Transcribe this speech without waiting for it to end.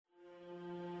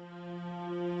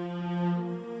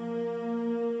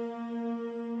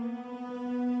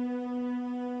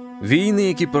Війни,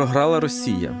 які програла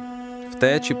Росія.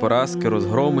 Втечі, поразки,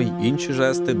 розгроми й інші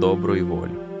жести доброї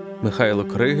волі. Михайло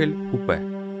Кригель, УП.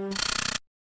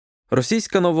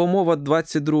 Російська новомова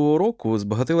 22-го року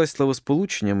збагатилась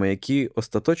словосполученнями, які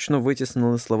остаточно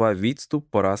витіснили слова «відступ»,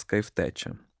 «поразка» і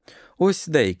 «втеча». Ось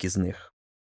деякі з них.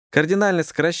 Кардинальное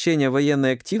сокращение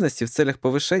военной активности в целях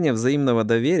повышения взаимного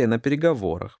доверия на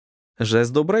переговорах.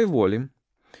 Жест доброй воли.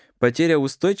 Потеря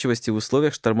устойчивости в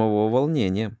условиях штормового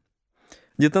волнения.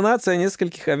 Детонация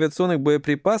нескольких авиационных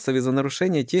боеприпасов из-за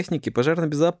нарушения техники пожарной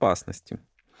безопасности.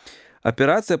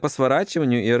 Операция по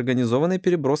сворачиванию и организованной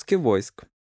переброске войск.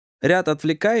 Ряд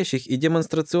отвлекающих и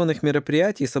демонстрационных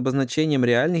мероприятий с обозначением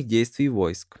реальных действий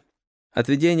войск.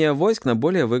 Отведение войск на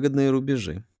более выгодные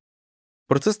рубежи.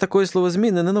 Процес такої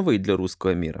словозміни не новий для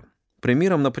руського міра.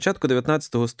 Приміром, на початку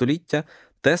 19 століття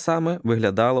те саме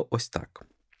виглядало ось так.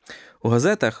 У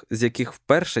газетах, з яких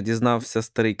вперше дізнався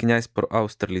старий князь про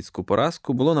аустерліцьку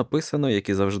поразку, було написано, як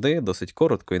і завжди, досить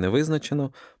коротко і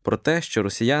невизначено, про те, що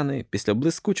росіяни після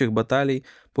блискучих баталій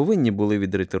повинні були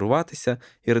відретируватися,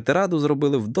 і ретираду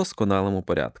зробили в досконалому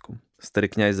порядку. Старий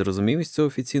князь зрозумів із цього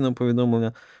офіційного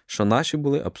повідомлення, що наші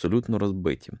були абсолютно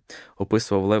розбиті.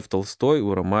 Описував Лев Толстой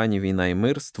у романі «Війна і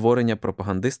мир» створення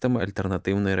пропагандистами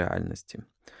альтернативної реальності.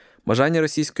 Бажання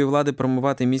російської влади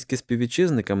промивати мізки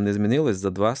співвітчизникам не змінилось за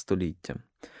 2 століття.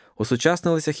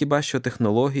 Осучаснилися хіба що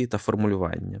технології та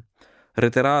формулювання.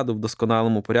 Ретираду в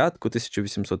досконалому порядку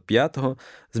 1805-го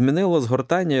змінило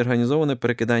згортання і організоване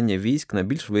перекидання військ на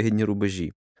більш вигідні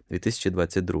рубежі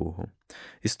 2022-го.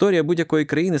 Історія будь-якої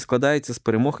країни складається з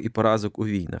перемог і поразок у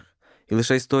війнах. І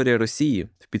лише історія Росії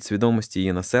в підсвідомості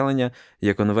її населення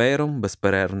є конвеєром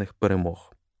безперервних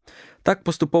перемог. Так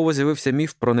поступово з'явився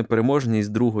міф про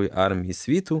непереможність Другої армії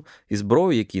світу і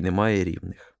зброю, якій немає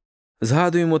рівних.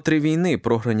 Згадуємо 3 війни,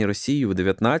 програні Росією в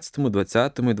 19,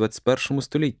 20 і 21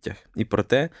 століттях, і про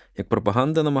те, як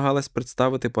пропаганда намагалась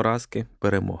представити поразки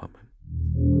перемогами.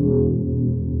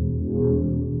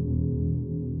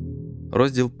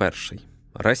 Розділ 1.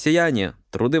 Росіяне,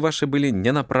 труди ваші були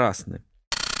не напрасні.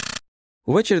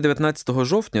 Увечері 19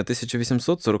 жовтня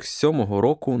 1847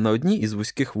 року на одній із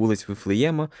вузьких вулиць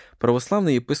Вифлеєма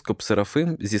православний єпископ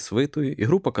Серафим зі свитою і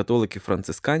група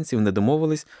католиків-францисканців не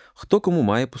домовились, хто кому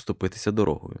має поступитися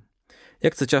дорогою.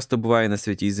 Як це часто буває на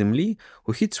святій землі,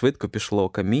 у хід швидко пішло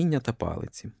каміння та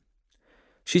палиці.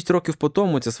 6 років по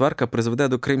тому ця сварка призведе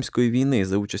до Кримської війни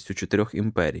за участю 4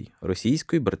 імперій –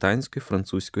 російської, британської,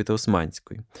 французької та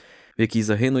османської, в якій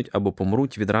загинуть або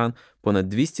помруть від ран понад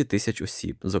 200 тисяч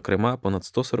осіб, зокрема понад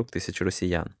 140 тисяч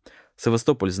росіян.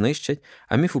 Севастополь знищать,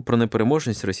 а міфу про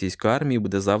непереможність російської армії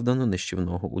буде завдано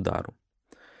нищівного удару.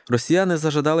 Росіяни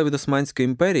зажадали від Османської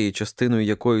імперії, частиною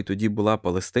якої тоді була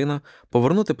Палестина,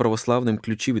 повернути православним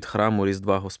ключі від храму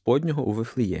Різдва Господнього у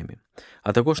Вифлеємі,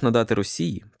 а також надати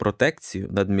Росії протекцію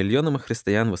над мільйонами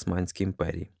християн в Османській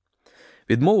імперії.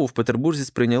 Відмову в Петербурзі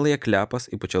сприйняли як ляпас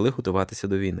і почали готуватися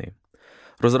до війни.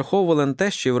 Розраховували на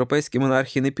те, що європейські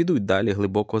монархії не підуть далі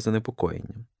глибокого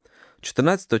занепокоєння.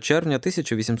 14 червня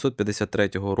 1853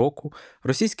 року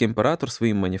російський імператор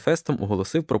своїм маніфестом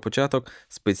оголосив про початок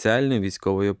спеціальної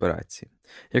військової операції.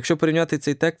 Якщо порівняти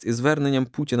цей текст із зверненням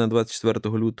Путіна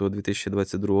 24 лютого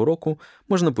 2022 року,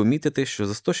 можна помітити, що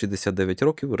за 169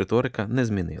 років риторика не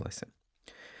змінилася.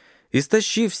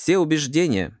 «Истощив все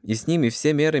убеждения и с ними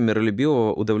все меры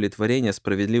миролюбивого удовлетворения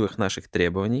справедливых наших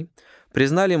требований,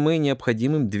 признали мы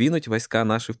необходимым двинуть войска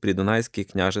наши в Придунайские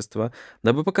княжества,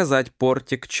 дабы показать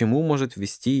порте, к чему может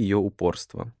ввести ее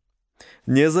упорство.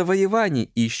 Не завоеваний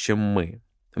ищем мы.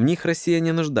 В них Россия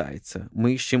не нуждается.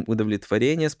 Мы ищем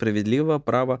удовлетворения справедливого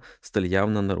права столь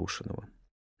явно нарушеного».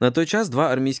 На той час 2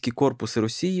 армійські корпуси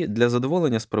Росії для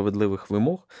задоволення справедливих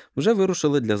вимог вже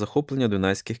вирушили для захоплення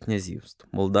Дунайських князівств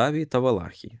 – Молдавії та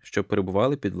Валахії, що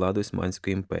перебували під владою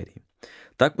Османської імперії.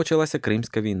 Так почалася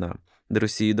Кримська війна, де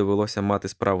Росії довелося мати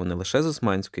справу не лише з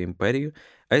Османською імперією,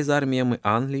 а й з арміями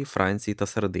Англії, Франції та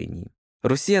Сардинії.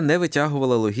 Росія не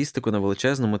витягувала логістику на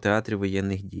величезному театрі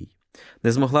воєнних дій,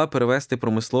 не змогла перевести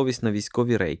промисловість на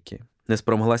військові рейки, не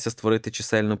спромоглася створити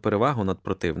чисельну перевагу над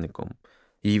противником.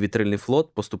 Її вітрильний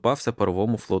флот поступався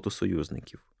паровому флоту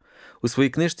союзників. У своїй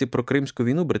книжці про Кримську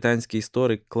війну британський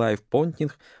історик Клайв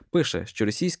Понтінг пише, що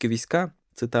російські війська,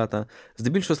 цитата,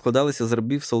 здебільшого складалися з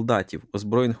рабів-солдатів,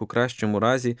 озброєних у кращому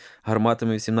разі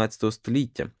гарматами 18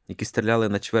 століття, які стріляли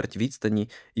на чверть відстані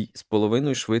і з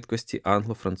половиною швидкості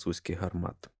англо-французьких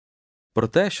гармат. Про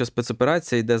те, що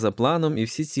спецоперація йде за планом і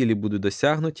всі цілі будуть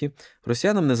досягнуті,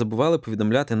 росіянам не забували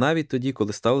повідомляти навіть тоді,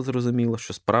 коли стало зрозуміло,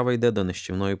 що справа йде до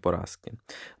нищівної поразки.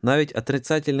 Навіть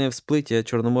отрицательне всплиття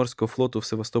Чорноморського флоту в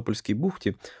Севастопольській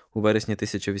бухті у вересні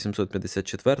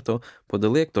 1854-го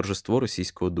подали як торжество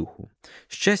російського духу.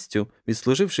 З честю,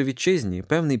 відслуживши вітчизні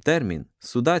певний термін,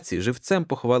 судаці живцем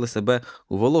поховали себе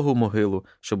у вологу могилу,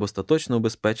 щоб остаточно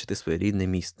убезпечити своє рідне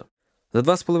місто. За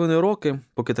 2,5 роки,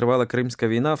 поки тривала Кримська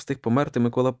війна, встиг померти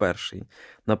Микола І.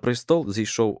 На престол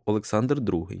зійшов Олександр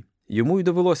II. Йому й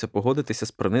довелося погодитися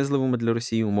з принизливими для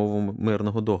Росії умовами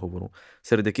мирного договору,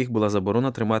 серед яких була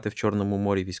заборона тримати в Чорному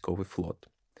морі військовий флот.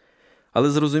 Але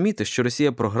зрозуміти, що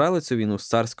Росія програла цю війну з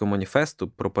царського маніфесту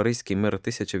про Паризький мир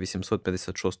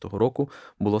 1856 року,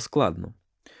 було складно.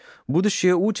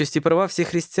 Будущая участь и права всех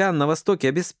христиан на Востоке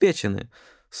обеспечены.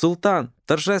 Султан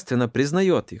торжественно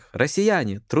признает их.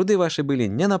 Россияне, труди ваші були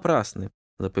не напрасні,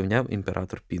 запевняв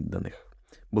імператор підданих.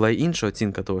 Була й інша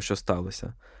оцінка того, що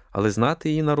сталося, але знати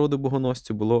її народу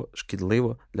богоносцю було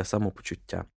шкідливо для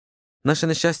самопочуття. Наше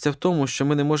нещастя в тому, що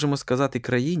ми не можемо сказати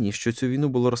країні, що цю війну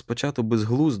було розпочато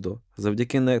безглуздо,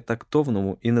 завдяки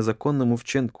нетактовному і незаконному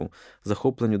вчинку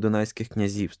захопленню дунайських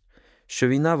князівств, що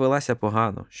війна велася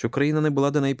погано, що країна не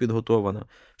була до неї підготована,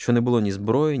 що не було ні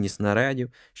зброї, ні снарядів,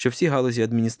 що всі галузі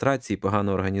адміністрації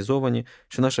погано організовані,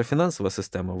 що наша фінансова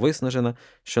система виснажена,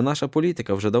 що наша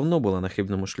політика вже давно була на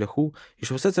хибному шляху, і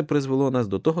що все це призвело нас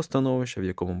до того становища, в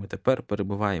якому ми тепер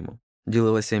перебуваємо.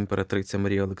 Ділилася імператриця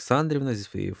Марія Олександрівна зі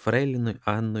своєю фрейліною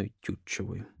Анною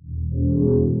Тютчевою.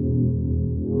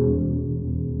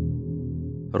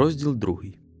 Розділ 2.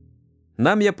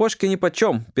 «Нам япошки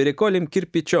ніпочом, переколім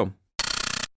кирпичом».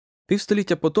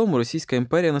 Півстоліття по тому Російська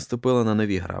імперія наступила на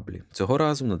нові граблі, цього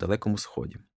разу на Далекому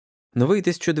Сході. Новий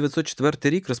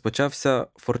 1904 рік розпочався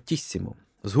фортіссімо,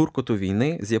 з гуркоту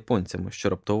війни з японцями, що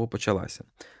раптово почалася,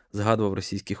 згадував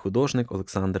російський художник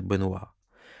Олександр Бенуа.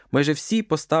 Майже всі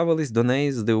поставились до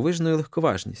неї з дивовижною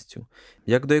легковажністю,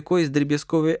 як до якоїсь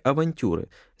дріб'язкової авантюри,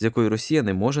 з якої Росія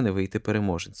не може не вийти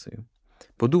переможецею.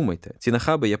 Подумайте, ці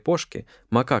нахаби япошки,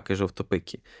 макаки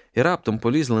жовтопикі, і раптом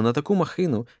полізли на таку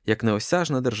махину, як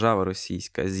неосяжна держава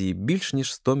російська з її більш ніж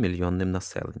 100-мільйонним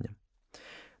населенням.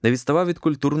 Не відставав від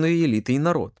культурної еліти і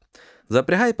народ.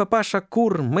 «Запрягай, папаша,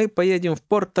 кур, ми поїдемо в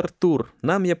Порт-Артур,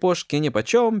 нам япошки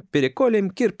ніпочом, переколім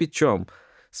кирпичом»,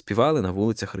 співали на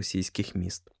вулицях російських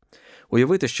міст.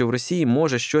 Уявити, що в Росії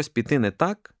може щось піти не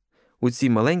так, у цій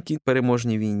маленькій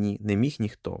переможній війні не міг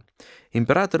ніхто.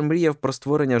 Імператор мріяв про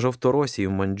створення Жовторосії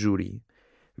в Маньчжурії.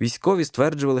 Військові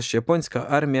стверджували, що японська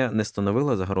армія не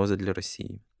становила загрози для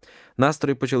Росії.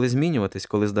 Настрої почали змінюватись,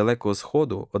 коли з Далекого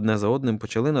Сходу одне за одним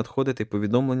почали надходити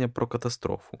повідомлення про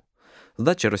катастрофу.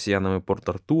 Здача росіянами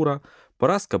Порт-Артура,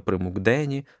 поразка при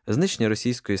Мукдені, знищення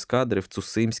російської ескадри в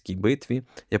Цусимській битві,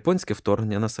 японське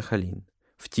вторгнення на Сахалін.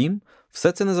 Втім,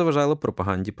 все це не заважало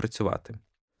пропаганді працювати.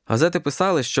 Газети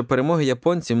писали, що перемоги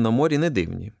японців на морі не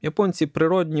дивні. Японці –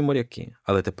 природні моряки.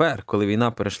 Але тепер, коли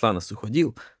війна перейшла на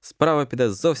суходіл, справа піде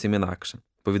зовсім інакше.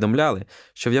 Повідомляли,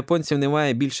 що в японців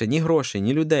немає більше ні грошей,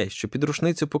 ні людей, що під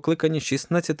рушницю покликані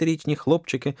 16-річні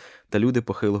хлопчики та люди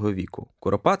похилого віку.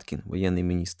 Куропаткін, воєнний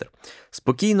міністр,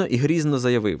 спокійно і грізно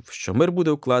заявив, що мир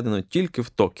буде укладено тільки в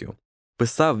Токіо.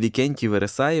 Писав Вікентій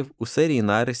Вересаєв у серії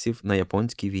нарисів на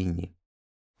японській війні.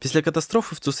 Після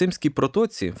катастрофи в Цусимській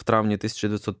протоці в травні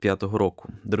 1905 року,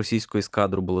 де російську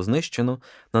ескадру було знищено,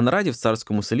 на нараді в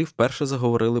царському селі вперше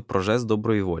заговорили про жест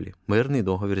доброї волі – мирний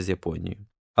договір з Японією.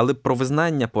 Але про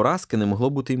визнання поразки не могло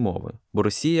бути й мови, бо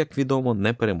Росія, як відомо,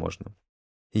 непереможна.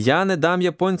 «Я не дам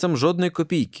японцям жодної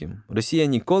копійки. Росія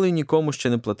ніколи нікому ще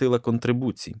не платила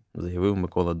контрибуцій», – заявив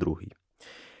Микола II.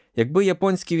 Якби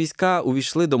японські війська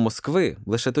увійшли до Москви,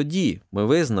 лише тоді ми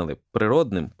визнали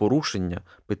природним порушення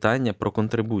питання про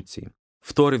контрибуції.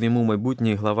 Вторив йому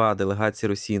майбутній глава делегації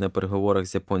Росії на переговорах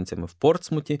з японцями в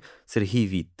Портсмуті Сергій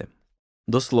Вітте.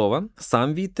 До слова,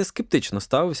 сам Вітте скептично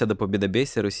ставився до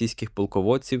побєдобєсія російських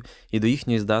полководців і до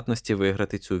їхньої здатності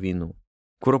виграти цю війну.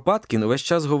 Куропаткін увесь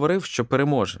час говорив, що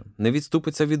переможе, не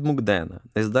відступиться від Мукдена,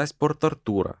 не здасть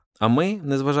Порт-Артура. А ми,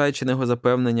 незважаючи на його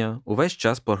запевнення, увесь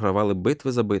час програвали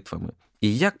битви за битвами.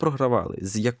 І як програвали?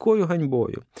 З якою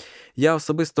ганьбою? Я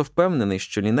особисто впевнений,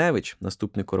 що Ліневич,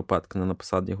 наступник Куропаткіна на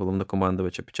посаді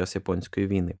головнокомандувача під час Японської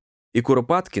війни, і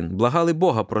Куропаткін благали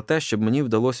Бога про те, щоб мені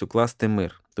вдалося укласти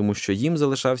мир, тому що їм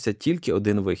залишався тільки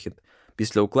один вихід –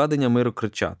 після укладення миру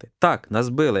кричати: «Так, нас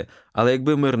били, але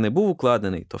якби мир не був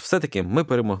укладений, то все-таки ми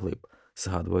перемогли б», –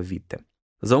 згадував Вітте.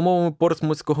 За умовами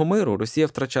Портсмутського миру Росія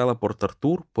втрачала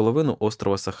Порт-Артур, половину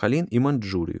острова Сахалін і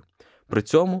Маньчжурію. При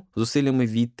цьому, зусиллями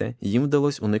Вітте, їм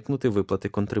вдалося уникнути виплати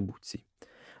контрибуцій.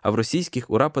 А в російських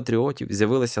ура-патріотів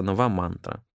з'явилася нова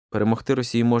мантра. Перемогти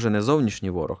Росію може не зовнішній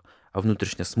ворог, а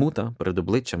внутрішня смута перед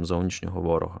обличчям зовнішнього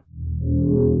ворога.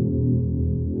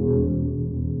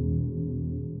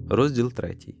 Розділ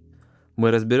 3.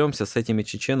 Мы разберемся с этими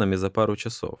чеченами за пару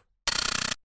часов.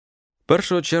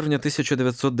 1 червня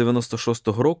 1996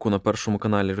 року на першому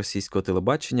каналі російського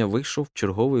телебачення вийшов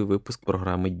черговий випуск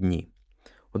програми «Дні».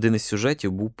 Один із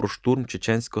сюжетів був про штурм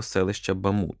чеченського селища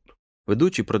Бамут.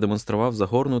 Ведучий продемонстрував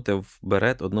загорнуте в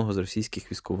берет одного з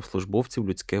російських військовослужбовців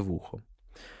людське вухо.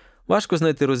 Важко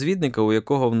знайти розвідника, у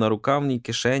якого в нарукавній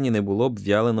кишені не було б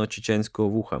в'яленого чеченського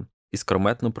вуха, і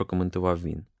скрометно прокоментував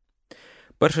він.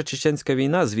 Перша чеченська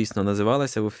війна, звісно,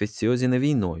 називалася в офіціозі не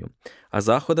війною, а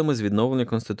заходами з відновлення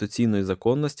конституційної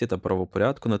законності та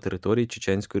правопорядку на території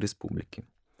Чеченської Республіки.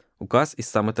 Указ із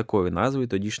саме такою назвою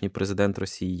тодішній президент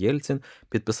Росії Єльцин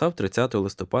підписав 30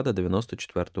 листопада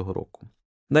 1994 року.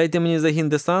 «Дайте мені загін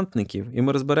десантників, і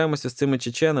ми розберемося з цими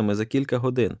чеченами за кілька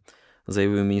годин»,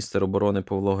 заявив міністр оборони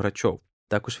Павло Грачов,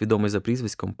 також відомий за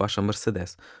прізвиськом Паша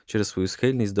Мерседес, через свою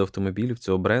схильність до автомобілів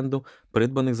цього бренду,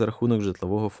 придбаних за рахунок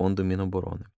житлового фонду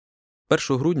Міноборони.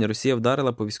 1 грудня Росія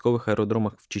вдарила по військових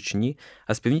аеродромах в Чечні,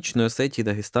 а з Північної Осетії і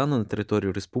Дагестану на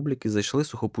територію республіки зайшли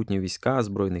сухопутні війська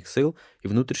Збройних сил і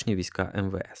внутрішні війська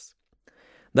МВС.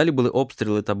 Далі були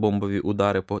обстріли та бомбові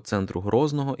удари по центру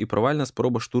Грозного і провальна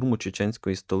спроба штурму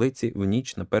чеченської столиці в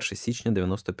ніч на 1 січня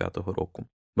 1995 року.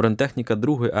 Бронетехніка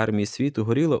Другої армії світу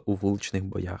горіла у вуличних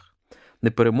боях.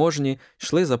 Непереможні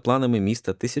йшли за планами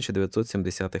міста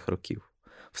 1970-х років.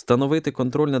 Встановити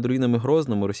контроль над руїнами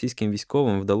Грозному російським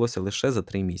військовим вдалося лише за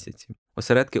 3 місяці.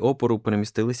 Осередки опору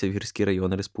перемістилися в гірські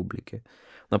райони республіки.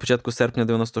 На початку серпня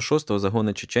 96-го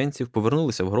загони чеченців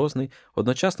повернулися в Грозний,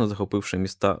 одночасно захопивши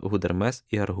міста Гудермес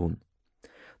і Аргун.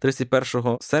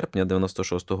 31 серпня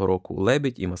 96-го року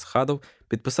Лебідь і Масхадов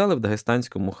підписали в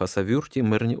дагестанському Хасавюрті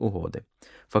мирні угоди.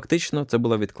 Фактично, це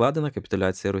була відкладена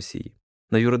капітуляція Росії.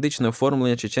 На юридичне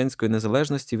оформлення чеченської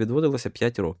незалежності відводилося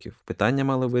 5 років. Питання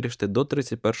мали вирішити до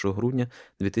 31 грудня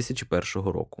 2001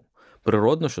 року.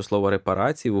 Природно, що слова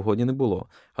репарації в угоді не було,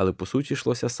 але по суті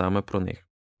йшлося саме про них.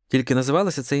 Тільки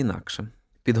називалося це інакше.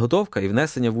 Підготовка і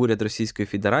внесення в уряд Російської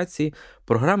Федерації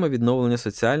програми відновлення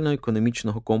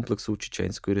соціально-економічного комплексу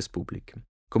Чеченської Республіки.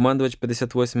 Командувач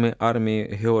 58-ї армії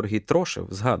Георгій Трошев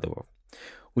згадував: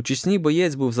 «У Чечні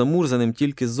боєць був замурзаним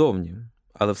тільки ззовні,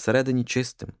 але всередині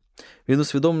чистим. Він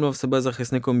усвідомлював себе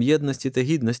захисником єдності та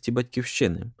гідності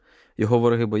батьківщини. Його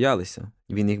вороги боялися.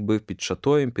 Він їх бив під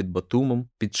Шатоєм, під Батумом,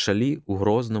 під Шалі, у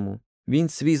Грозному. Він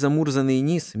свій замурзаний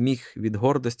ніс міг від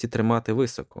гордості тримати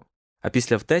високо. А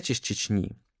після втечі з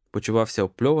Чечні почувався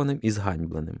опльованим і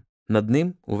зганьбленим. Над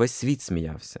ним увесь світ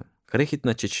сміявся.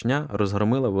 Крихітна Чечня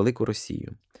розгромила велику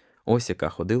Росію. Ось яка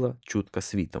ходила чутка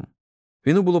світом».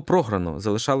 Війну було програно,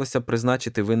 залишалося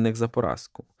призначити винних за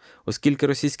поразку. Оскільки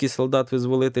російський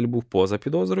солдат-визволитель був поза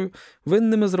підозрою,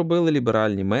 винними зробили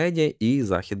ліберальні медіа і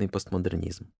західний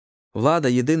постмодернізм. Влада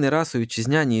єдиний раз у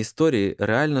вітчизняній історії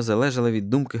реально залежала від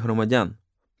думки громадян.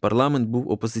 Парламент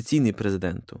був опозиційний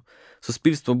президенту.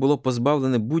 Суспільство було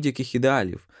позбавлене будь-яких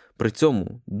ідеалів, при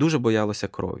цьому дуже боялося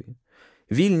крові.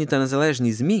 Вільні та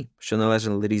незалежні ЗМІ, що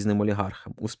належали різним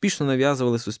олігархам, успішно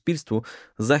нав'язували суспільству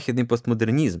західний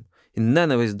постмодернізм і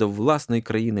ненависть до власної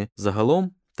країни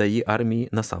загалом та її армії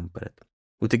насамперед.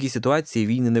 У такій ситуації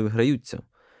війни не виграються,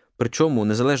 причому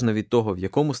незалежно від того, в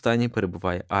якому стані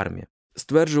перебуває армія.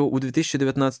 Стверджував у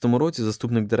 2019 році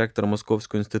заступник директора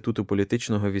Московського інституту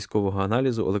політичного і військового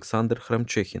аналізу Олександр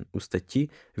Храмчихін у статті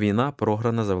 «Війна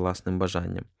програна за власним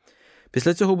бажанням».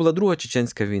 Після цього була Друга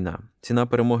Чеченська війна. Ціна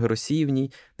перемоги Росії в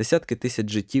ній – десятки тисяч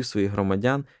життів своїх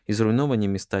громадян і зруйновані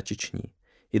міста Чечні.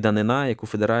 І данина, яку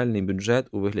федеральний бюджет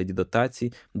у вигляді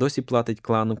дотацій досі платить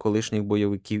клану колишніх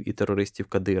бойовиків і терористів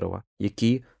Кадирова,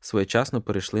 які своєчасно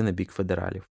перейшли на бік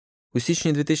федералів. У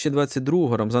січні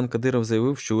 2022-го Рамзан Кадиров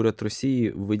заявив, що уряд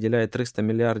Росії виділяє 300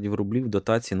 мільярдів рублів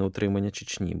дотацій на утримання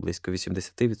Чечні, близько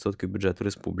 80% бюджету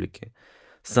республіки.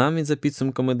 Сам він за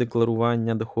підсумками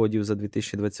декларування доходів за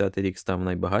 2020 рік став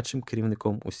найбагатшим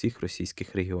керівником усіх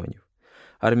російських регіонів.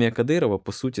 Армія Кадирова,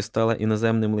 по суті, стала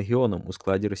іноземним легіоном у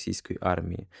складі російської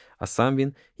армії, а сам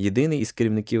він, єдиний із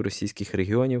керівників російських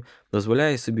регіонів,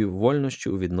 дозволяє собі вольнощі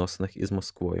у відносинах із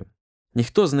Москвою.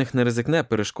 Ніхто з них не ризикне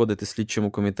перешкодити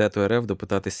слідчому комітету РФ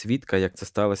допитати свідка, як це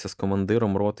сталося з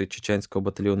командиром роти чеченського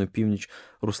батальйону «Північ»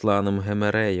 Русланом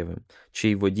Гемереєвим,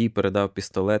 чий водій передав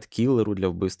пістолет кілеру для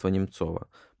вбивства Німцова.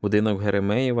 Будинок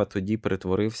Геремеєва тоді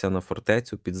перетворився на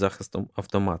фортецю під захистом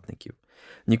автоматників.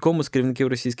 Нікому з керівників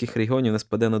російських регіонів не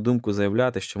спаде на думку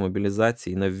заявляти, що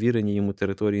мобілізації на ввіреній йому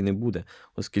території не буде,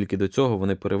 оскільки до цього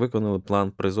вони перевиконали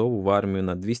план призову в армію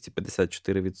на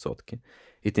 254%.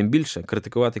 І тим більше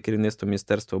критикувати керівництво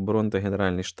Міністерства оборони та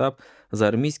Генеральний штаб за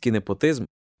армійський непотизм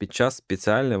під час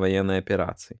спеціальної воєнної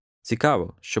операції.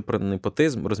 Цікаво, що про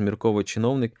непотизм розмірковує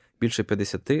чиновник, більше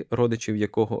 50 родичів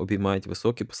якого обіймають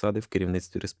високі посади в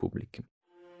керівництві республіки.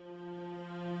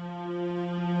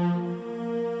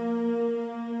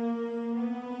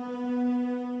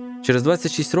 Через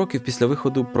 26 років після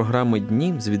виходу програми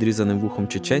 «Дні» з відрізаним вухом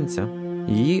чеченця,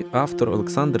 її автор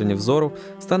Олександр Невзоров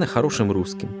стане хорошим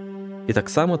русским. І так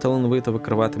само талановито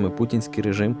викриватиме путінський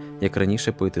режим, як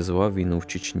раніше поетизував війну в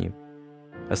Чечні.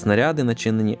 А снаряди,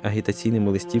 начинені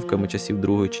агітаційними листівками часів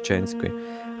Другої Чеченської,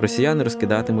 росіяни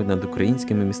розкидатимуть над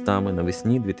українськими містами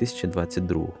навесні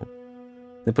 2022-го.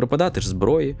 Не пропадати ж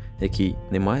зброї, якій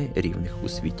немає рівних у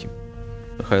світі.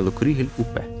 Михайло Крігель,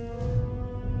 УП.